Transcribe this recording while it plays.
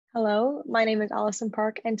Hello, my name is Allison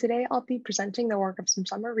Park, and today I'll be presenting the work of some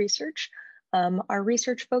summer research. Our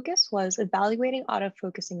research focus was evaluating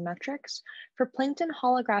autofocusing metrics for plankton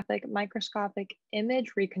holographic microscopic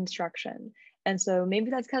image reconstruction. And so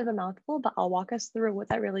maybe that's kind of a mouthful, but I'll walk us through what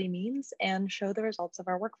that really means and show the results of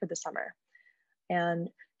our work for the summer. And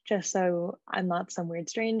just so I'm not some weird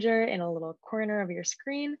stranger in a little corner of your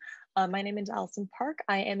screen, my name is Allison Park.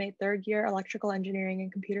 I am a third-year electrical engineering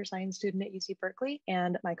and computer science student at UC Berkeley,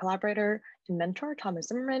 and my collaborator and mentor, Thomas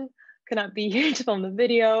Zimmerman, could not be here to film the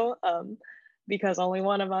video because only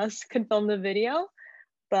one of us could film the video,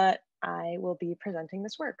 but I will be presenting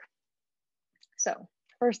this work. So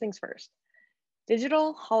first things first,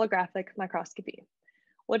 digital holographic microscopy.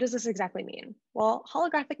 What does this exactly mean? Well,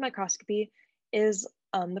 holographic microscopy is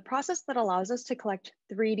the process that allows us to collect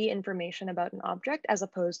 3D information about an object as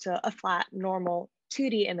opposed to a flat, normal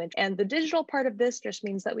 2D image. And the digital part of this just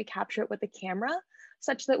means that we capture it with a camera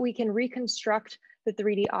such that we can reconstruct the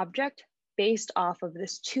 3D object based off of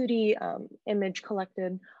this 2D image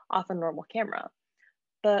collected off a normal camera.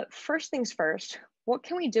 But first things first, what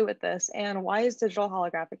can we do with this and why is digital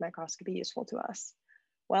holographic microscopy useful to us?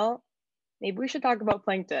 Well, maybe we should talk about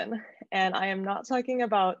plankton. And I am not talking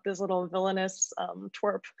about this little villainous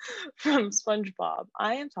twerp from SpongeBob.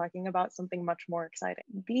 I am talking about something much more exciting.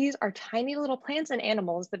 These are tiny little plants and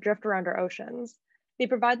animals that drift around our oceans. They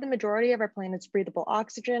provide the majority of our planet's breathable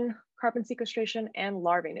oxygen, carbon sequestration, and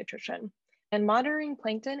larvae nutrition. And monitoring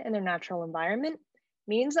plankton in their natural environment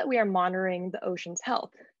means that we are monitoring the ocean's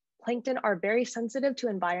health. Plankton are very sensitive to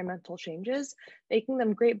environmental changes, making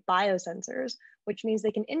them great biosensors, which means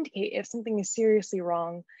they can indicate if something is seriously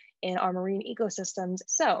wrong in our marine ecosystems.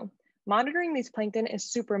 So monitoring these plankton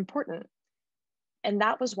is super important. And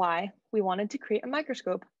that was why we wanted to create a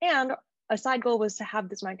microscope. And a side goal was to have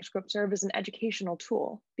this microscope serve as an educational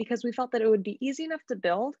tool because we felt that it would be easy enough to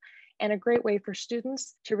build and a great way for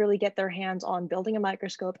students to really get their hands on building a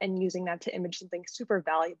microscope and using that to image something super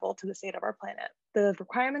valuable to the state of our planet. The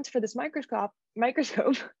requirements for this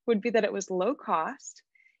microscope would be that it was low cost,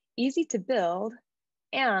 easy to build,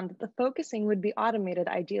 and the focusing would be automated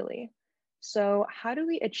ideally. So how do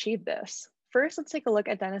we achieve this? First, let's take a look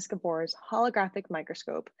at Dennis Gabor's holographic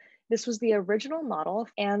microscope. This was the original model,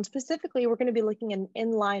 and specifically, we're going to be looking at an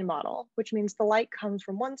inline model, which means the light comes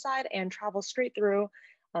from one side and travels straight through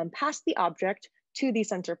past the object to the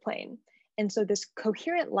center plane. And so this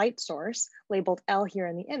coherent light source, labeled L here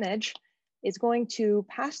in the image, is going to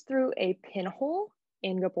pass through a pinhole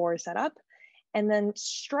in Gabor's setup, and then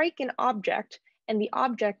strike an object, and the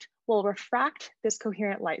object will refract this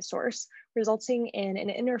coherent light source, resulting in an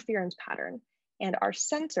interference pattern. And our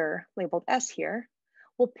sensor, labeled S here,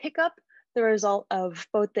 will pick up the result of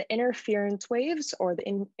both the interference waves or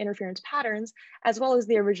the interference patterns, as well as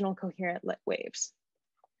the original coherent lit waves.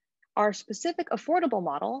 Our specific affordable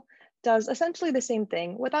model does essentially the same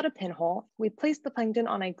thing without a pinhole. We place the plankton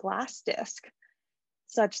on a glass disc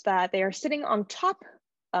such that they are sitting on top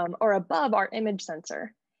or above our image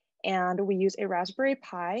sensor. And we use a Raspberry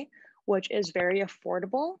Pi, which is very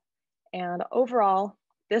affordable. And overall,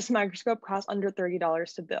 this microscope costs under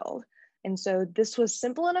 $30 to build. And so this was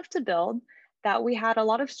simple enough to build that we had a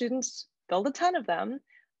lot of students build a ton of them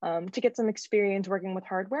to get some experience working with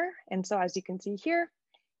hardware. And so as you can see here,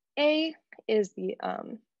 A is the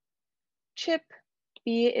chip,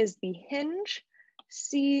 B is the hinge,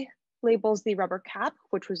 C labels the rubber cap,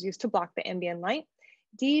 which was used to block the ambient light,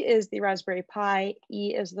 D is the Raspberry Pi,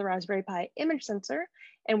 E is the Raspberry Pi image sensor,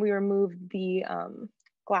 and we removed the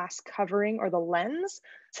glass covering or the lens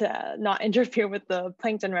to not interfere with the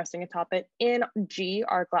plankton resting atop it. In G,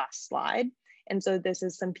 our glass slide. And so this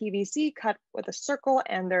is some PVC cut with a circle,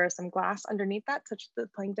 and there is some glass underneath that such that the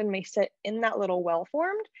plankton may sit in that little well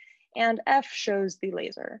formed. And F shows the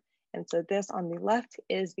laser. And so this on the left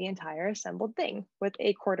is the entire assembled thing with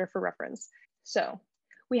a quarter for reference. So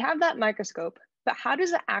we have that microscope, but how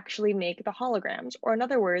does it actually make the holograms? Or in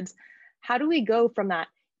other words, how do we go from that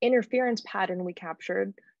interference pattern we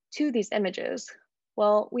captured to these images?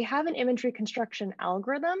 Well, we have an image reconstruction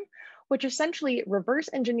algorithm, which essentially reverse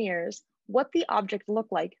engineers what the object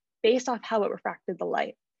looked like based off how it refracted the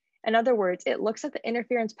light. In other words, it looks at the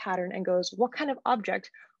interference pattern and goes, what kind of object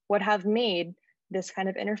would have made this kind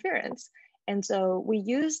of interference? And so we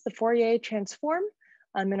use the Fourier transform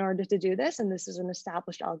in order to do this, and this is an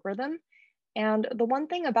established algorithm. And the one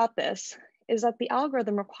thing about this is that the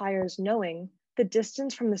algorithm requires knowing the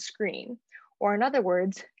distance from the screen, or in other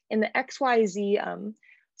words, in the XYZ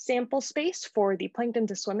sample space for the plankton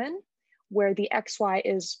to swim in, where the XY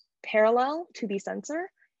is parallel to the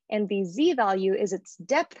sensor, and the Z value is its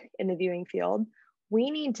depth in the viewing field, we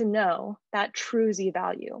need to know that true Z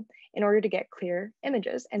value in order to get clear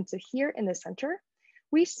images. And so here in the center,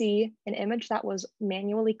 we see an image that was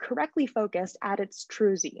manually correctly focused at its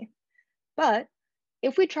true Z. But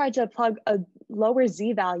if we tried to plug a lower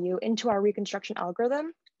Z value into our reconstruction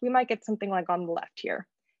algorithm, we might get something like on the left here.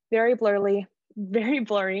 Very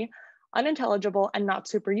blurry, unintelligible, and not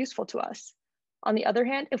super useful to us. On the other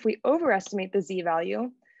hand, if we overestimate the Z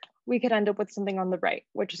value, we could end up with something on the right,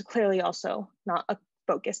 which is clearly also not a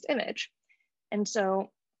focused image. And so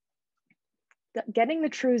getting the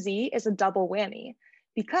true Z is a double whammy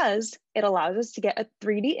because it allows us to get a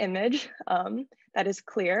 3D image that is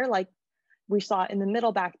clear, like we saw in the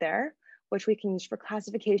middle back there, which we can use for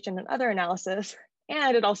classification and other analysis.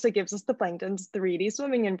 And it also gives us the plankton's 3D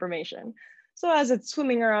swimming information. So as it's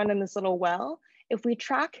swimming around in this little well, if we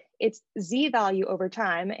track its Z value over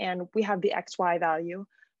time, and we have the XY value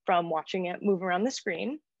from watching it move around the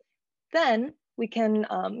screen, then we can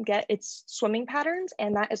get its swimming patterns,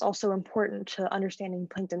 and that is also important to understanding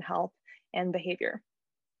plankton health and behavior.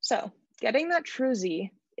 So getting that true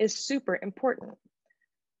Z is super important,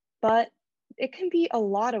 but it can be a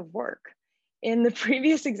lot of work. In the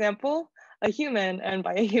previous example, a human, and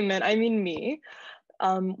by a human, I mean me,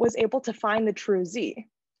 was able to find the true Z.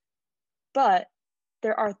 But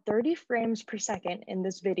there are 30 frames per second in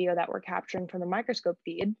this video that we're capturing from the microscope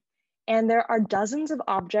feed, and there are dozens of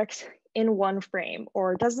objects in one frame,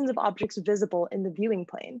 or dozens of objects visible in the viewing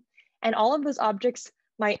plane. And all of those objects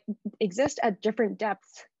might exist at different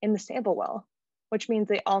depths in the sample well, which means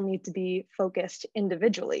they all need to be focused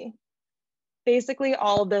individually. Basically,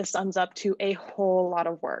 all of this sums up to a whole lot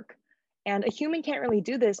of work. And a human can't really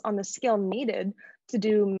do this on the scale needed to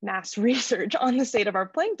do mass research on the state of our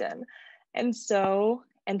plankton. And so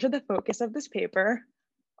enter the focus of this paper,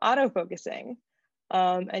 autofocusing.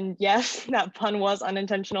 And yes, that pun was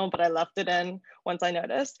unintentional, but I left it in once I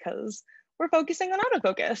noticed because we're focusing on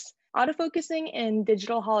autofocus. Autofocusing in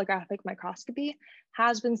digital holographic microscopy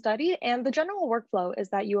has been studied, and the general workflow is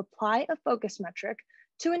that you apply a focus metric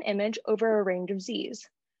to an image over a range of Zs.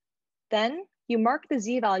 Then you mark the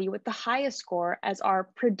Z value with the highest score as our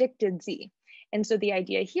predicted Z. And so the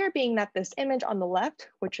idea here being that this image on the left,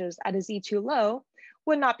 which is at a Z too low,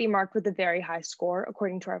 would not be marked with a very high score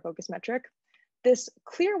according to our focus metric. This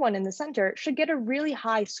clear one in the center should get a really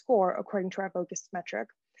high score according to our focus metric.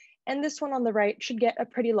 And this one on the right should get a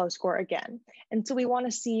pretty low score again. And so we want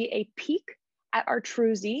to see a peak at our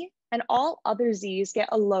true Z, and all other Zs get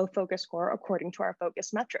a low focus score according to our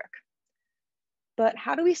focus metric. But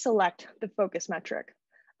how do we select the focus metric?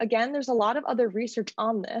 Again, there's a lot of other research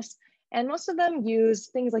on this, and most of them use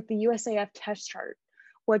things like the USAF test chart,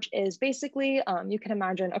 which is basically, you can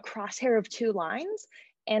imagine a crosshair of two lines,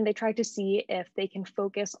 and they try to see if they can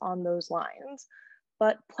focus on those lines.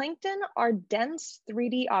 But plankton are dense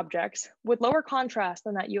 3D objects with lower contrast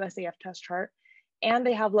than that USAF test chart, and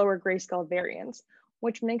they have lower grayscale variance,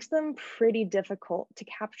 which makes them pretty difficult to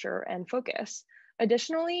capture and focus.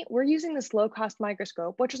 Additionally, we're using this low-cost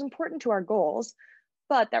microscope, which is important to our goals,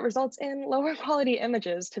 but that results in lower quality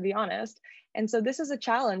images, to be honest. And so this is a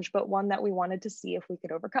challenge, but one that we wanted to see if we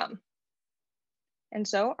could overcome. And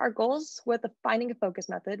so our goals with the finding a focus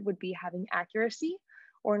method would be having accuracy,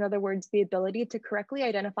 or in other words, the ability to correctly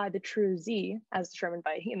identify the true Z as determined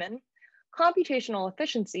by a human, computational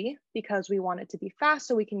efficiency, because we want it to be fast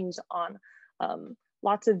so we can use it on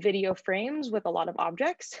lots of video frames with a lot of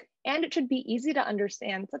objects, and it should be easy to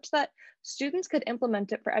understand such that students could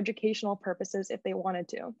implement it for educational purposes if they wanted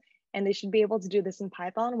to. And they should be able to do this in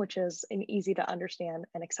Python, which is an easy to understand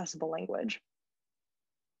and accessible language.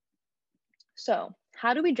 So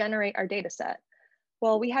how do we generate our data set?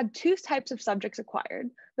 Well, we had two types of subjects acquired,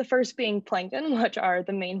 the first being plankton, which are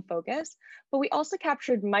the main focus, but we also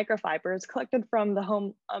captured microfibers collected from the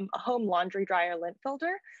a home laundry dryer lint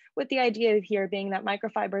filter, with the idea here being that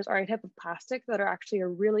microfibers are a type of plastic that are actually a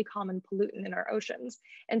really common pollutant in our oceans.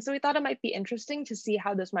 And so we thought it might be interesting to see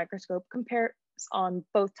how this microscope compares on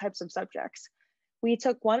both types of subjects. We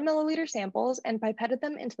took 1 milliliter samples and pipetted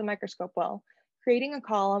them into the microscope well, creating a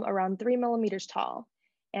column around 3 millimeters tall.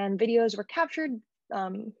 And videos were captured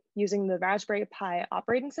using the Raspberry Pi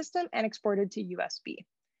operating system and exported to USB.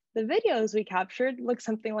 The videos we captured look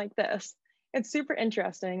something like this. It's super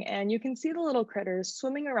interesting, and you can see the little critters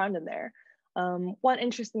swimming around in there. One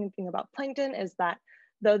interesting thing about plankton is that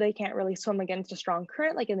though they can't really swim against a strong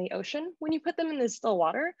current like in the ocean, when you put them in the still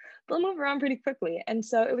water, they'll move around pretty quickly. And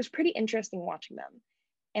so it was pretty interesting watching them.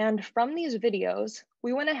 And from these videos,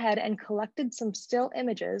 we went ahead and collected some still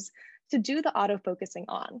images to do the autofocusing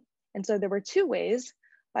on. And so there were two ways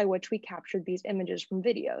by which we captured these images from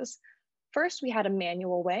videos. First, we had a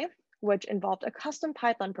manual way, which involved a custom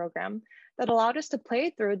Python program that allowed us to play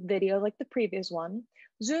through the video like the previous one,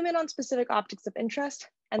 zoom in on specific objects of interest,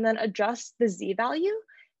 and then adjust the Z value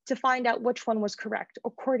to find out which one was correct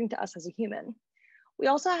according to us as a human. We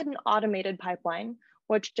also had an automated pipeline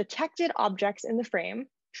which detected objects in the frame,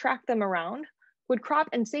 tracked them around, would crop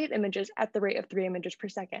and save images at the rate of 3 images per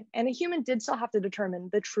second. And a human did still have to determine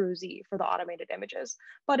the true Z for the automated images,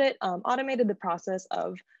 but it automated the process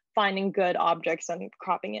of finding good objects and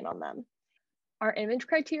cropping in on them. Our image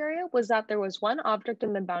criteria was that there was one object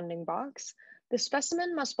in the bounding box. The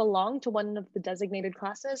specimen must belong to one of the designated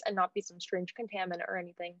classes and not be some strange contaminant or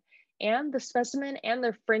anything. And the specimen and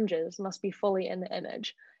their fringes must be fully in the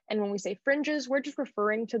image. And when we say fringes, we're just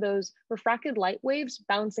referring to those refracted light waves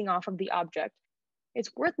bouncing off of the object.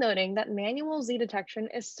 It's worth noting that manual Z detection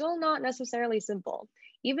is still not necessarily simple.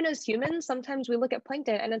 Even as humans, sometimes we look at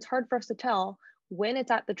plankton and it's hard for us to tell when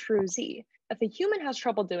it's at the true Z. If a human has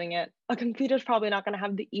trouble doing it, a computer's probably not going to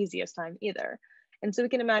have the easiest time either. And so we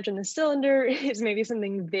can imagine the cylinder is maybe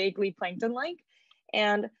something vaguely plankton-like,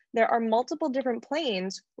 and there are multiple different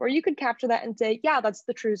planes where you could capture that and say, yeah, that's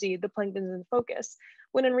the true Z, the plankton's in focus.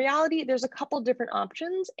 When in reality, there's a couple different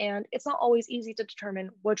options, and it's not always easy to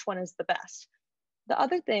determine which one is the best. The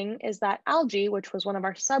other thing is that algae, which was one of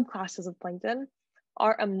our subclasses of plankton,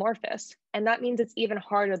 are amorphous, and that means it's even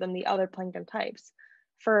harder than the other plankton types.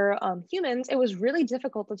 For humans, it was really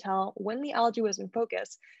difficult to tell when the algae was in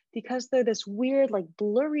focus because they're this weird, like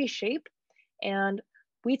blurry shape, and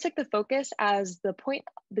we took the focus as the point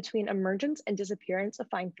between emergence and disappearance of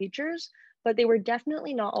fine features, but they were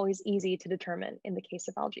definitely not always easy to determine in the case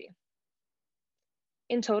of algae.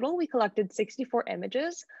 In total, we collected 64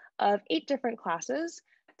 images of 8 different classes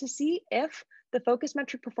to see if the focus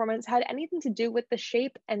metric performance had anything to do with the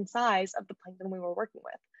shape and size of the plankton we were working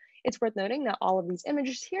with. It's worth noting that all of these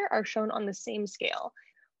images here are shown on the same scale.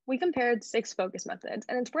 We compared 6 focus methods,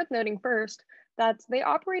 and it's worth noting first that they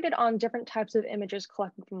operated on different types of images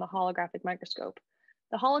collected from the holographic microscope.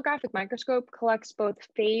 The holographic microscope collects both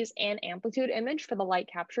phase and amplitude image for the light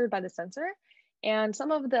captured by the sensor, and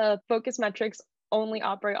some of the focus metrics only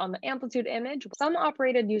operate on the amplitude image. Some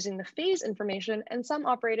operated using the phase information, and some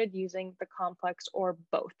operated using the complex or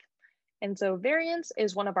both. And so variance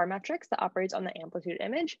is one of our metrics that operates on the amplitude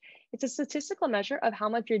image. It's a statistical measure of how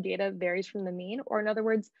much your data varies from the mean, or in other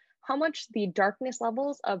words, how much the darkness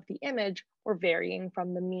levels of the image were varying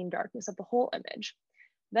from the mean darkness of the whole image.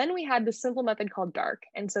 Then we had this simple method called dark.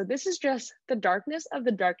 And so this is just the darkness of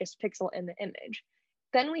the darkest pixel in the image.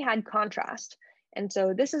 Then we had contrast. And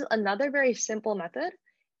so this is another very simple method.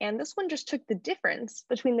 And this one just took the difference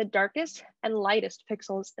between the darkest and lightest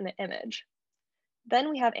pixels in the image.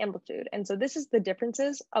 Then we have amplitude. And so this is the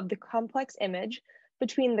differences of the complex image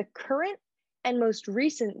between the current and most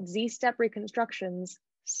recent Z-step reconstructions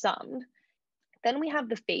summed. Then we have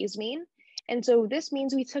the phase mean. And so this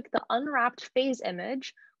means we took the unwrapped phase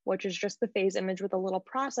image, which is just the phase image with a little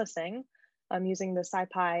processing using the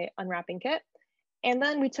SciPy unwrapping kit. And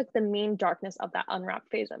then we took the mean darkness of that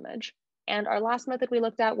unwrapped phase image. And our last method we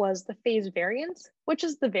looked at was the phase variance, which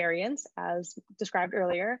is the variance, as described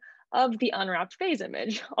earlier, of the unwrapped phase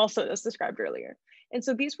image, also as described earlier. And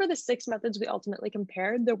so these were the 6 methods we ultimately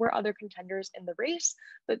compared. There were other contenders in the race,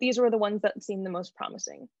 but these were the ones that seemed the most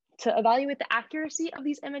promising. To evaluate the accuracy of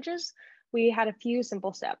these images, we had a few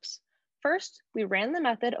simple steps. First, we ran the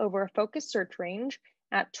method over a focus search range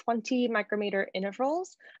at 20 micrometer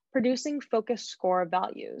intervals, producing focus score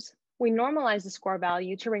values. We normalized the score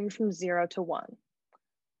value to range from 0 to 1.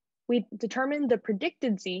 We determined the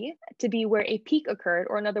predicted Z to be where a peak occurred,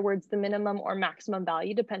 or in other words, the minimum or maximum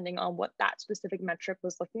value, depending on what that specific metric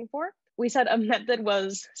was looking for. We said a method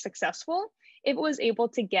was successful if it was able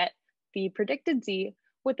to get the predicted Z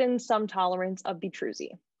within some tolerance of the true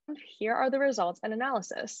Z. Here are the results and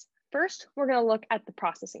analysis. First, we're going to look at the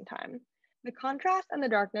processing time. The contrast and the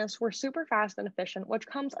darkness were super fast and efficient, which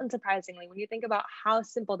comes unsurprisingly when you think about how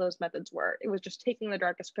simple those methods were. It was just taking the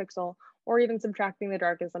darkest pixel or even subtracting the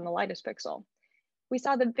darkest and the lightest pixel. We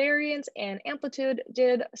saw the variance and amplitude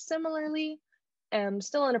did similarly,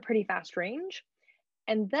 still in a pretty fast range.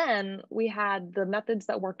 And then we had the methods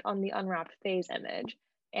that worked on the unwrapped phase image.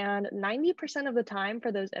 And 90% of the time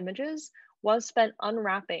for those images was spent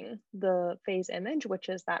unwrapping the phase image, which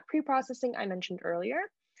is that pre-processing I mentioned earlier,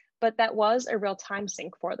 but that was a real time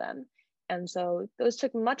sink for them. And so those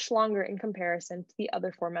took much longer in comparison to the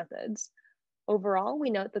other 4 methods. Overall,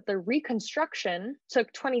 we note that the reconstruction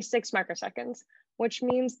took 26 microseconds, which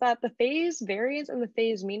means that the phase variance and the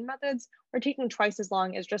phase mean methods were taking twice as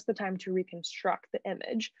long as just the time to reconstruct the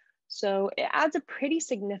image. So it adds a pretty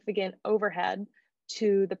significant overhead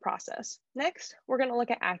to the process. Next, we're going to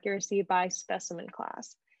look at accuracy by specimen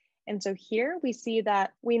class. And so here we see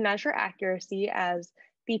that we measure accuracy as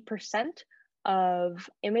the percent of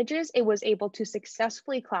images it was able to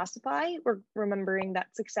successfully classify. We're remembering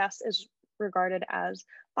that success is regarded as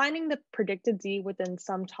finding the predicted Z within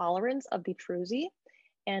some tolerance of the true Z.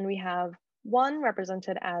 And we have 1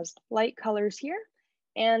 represented as light colors here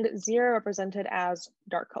and 0 represented as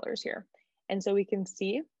dark colors here. And so we can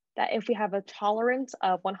see that if we have a tolerance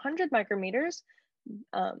of 100 micrometers,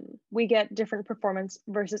 we get different performance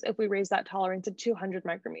versus if we raise that tolerance to 200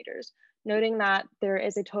 micrometers, noting that there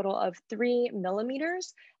is a total of 3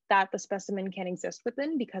 millimeters that the specimen can exist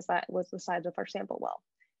within because that was the size of our sample well.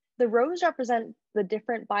 The rows represent the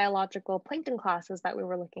different biological plankton classes that we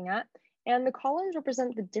were looking at, and the columns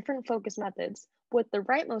represent the different focus methods, with the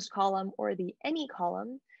rightmost column, or the any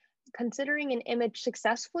column, considering an image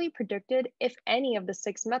successfully predicted if any of the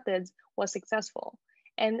 6 methods was successful.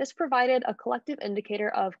 And this provided a collective indicator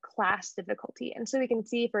of class difficulty. And so we can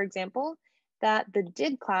see, for example, that the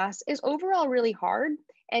did class is overall really hard.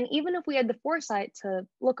 And even if we had the foresight to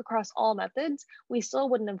look across all methods, we still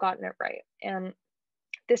wouldn't have gotten it right. And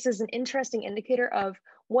this is an interesting indicator of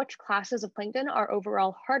which classes of plankton are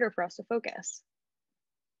overall harder for us to focus.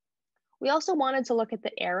 We also wanted to look at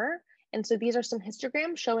the error. And so these are some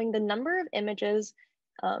histograms showing the number of images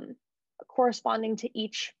corresponding to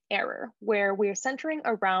each error, where we are centering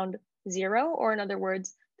around 0, or in other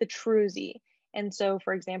words, the true Z. And so,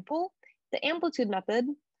 for example, the amplitude method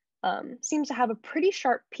seems to have a pretty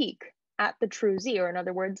sharp peak at the true Z, or in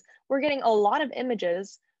other words, we're getting a lot of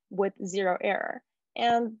images with 0 error.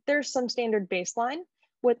 And there's some standard baseline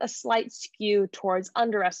with a slight skew towards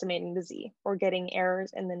underestimating the Z, or getting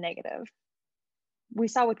errors in the negative. We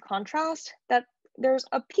saw with contrast that there's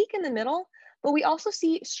a peak in the middle, but we also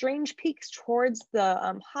see strange peaks towards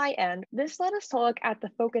the high end. This led us to look at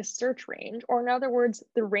the focus search range, or in other words,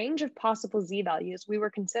 the range of possible Z values we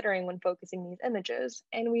were considering when focusing these images.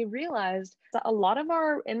 And we realized that a lot of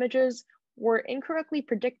our images were incorrectly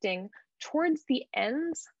predicting towards the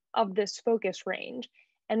ends of this focus range.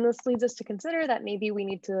 And this leads us to consider that maybe we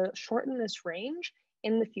need to shorten this range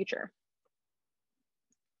in the future.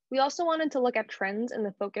 We also wanted to look at trends in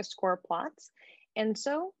the focus score plots. And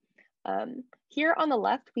so here on the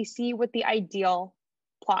left, we see what the ideal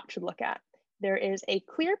plot should look at. There is a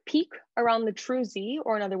clear peak around the true Z,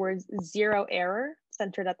 or in other words, 0 error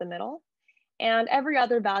centered at the middle. And every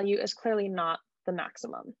other value is clearly not the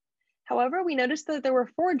maximum. However, we noticed that there were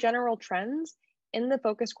 4 general trends in the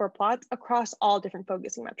focus score plots across all different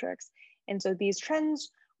focusing metrics. And so these trends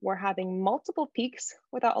were having multiple peaks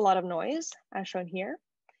without a lot of noise, as shown here,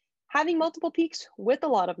 having multiple peaks with a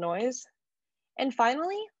lot of noise, and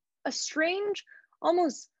finally, a strange,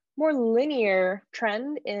 almost more linear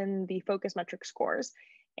trend in the focus metric scores.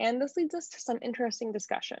 And this leads us to some interesting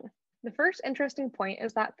discussion. The first interesting point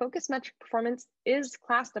is that focus metric performance is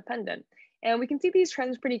class dependent. And we can see these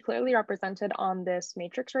trends pretty clearly represented on this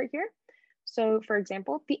matrix right here. So for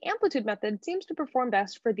example, the amplitude method seems to perform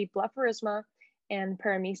best for the blepharisma and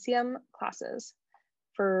paramecium classes.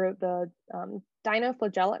 For the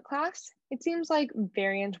dinoflagellate class, it seems like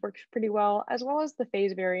variance works pretty well, as well as the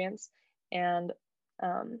phase variance. And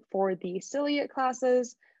for the ciliate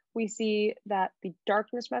classes, we see that the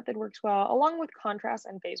darkness method works well, along with contrast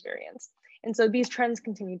and phase variance. And so these trends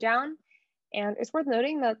continue down. And it's worth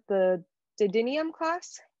noting that the didinium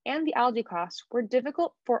class and the algae class were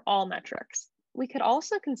difficult for all metrics. We could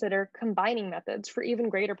also consider combining methods for even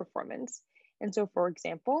greater performance. And so, for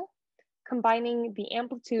example, combining the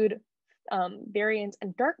amplitude, variance,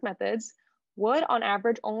 and dark methods would, on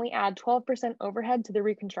average, only add 12% overhead to the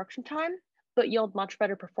reconstruction time, but yield much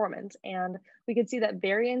better performance. And we could see that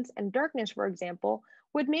variance and darkness, for example,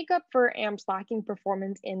 would make up for AMP's lacking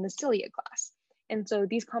performance in the ciliate class. And so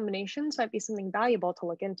these combinations might be something valuable to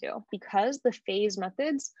look into. Because the phase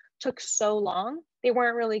methods took so long, they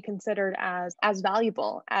weren't really considered as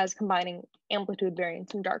valuable as combining amplitude,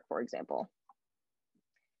 variance, and dark, for example.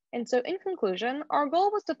 And so in conclusion, our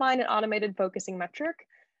goal was to find an automated focusing metric,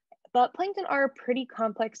 but plankton are a pretty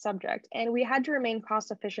complex subject, and we had to remain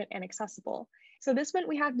cost efficient and accessible. So this meant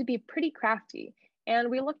we had to be pretty crafty,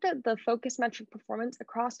 and we looked at the focus metric performance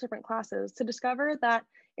across different classes to discover that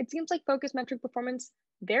it seems like focus metric performance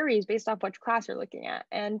varies based off which class you're looking at,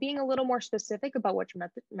 and being a little more specific about which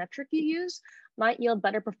metric you use might yield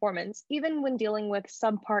better performance, even when dealing with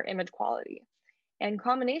subpar image quality. And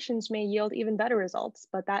combinations may yield even better results,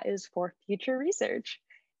 but that is for future research.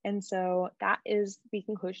 And so that is the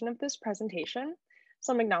conclusion of this presentation.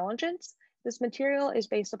 Some acknowledgements. This material is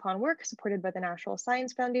based upon work supported by the National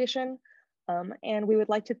Science Foundation. And we would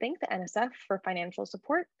like to thank the NSF for financial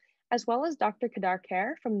support, as well as Dr. Kedar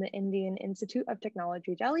Kher from the Indian Institute of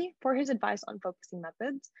Technology, Delhi, for his advice on focusing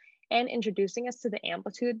methods and introducing us to the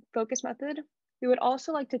amplitude focus method. We would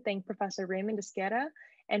also like to thank Professor Raymond Esquerra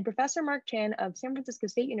and Professor Mark Chan of San Francisco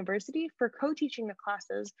State University for co-teaching the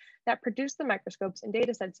classes that produced the microscopes and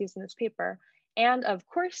datasets used in this paper, and of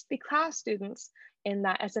course, the class students in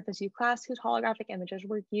that SFSU class whose holographic images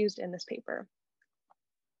were used in this paper.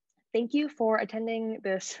 Thank you for attending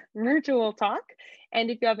this virtual talk. And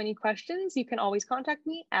if you have any questions, you can always contact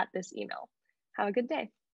me at this email. Have a good day.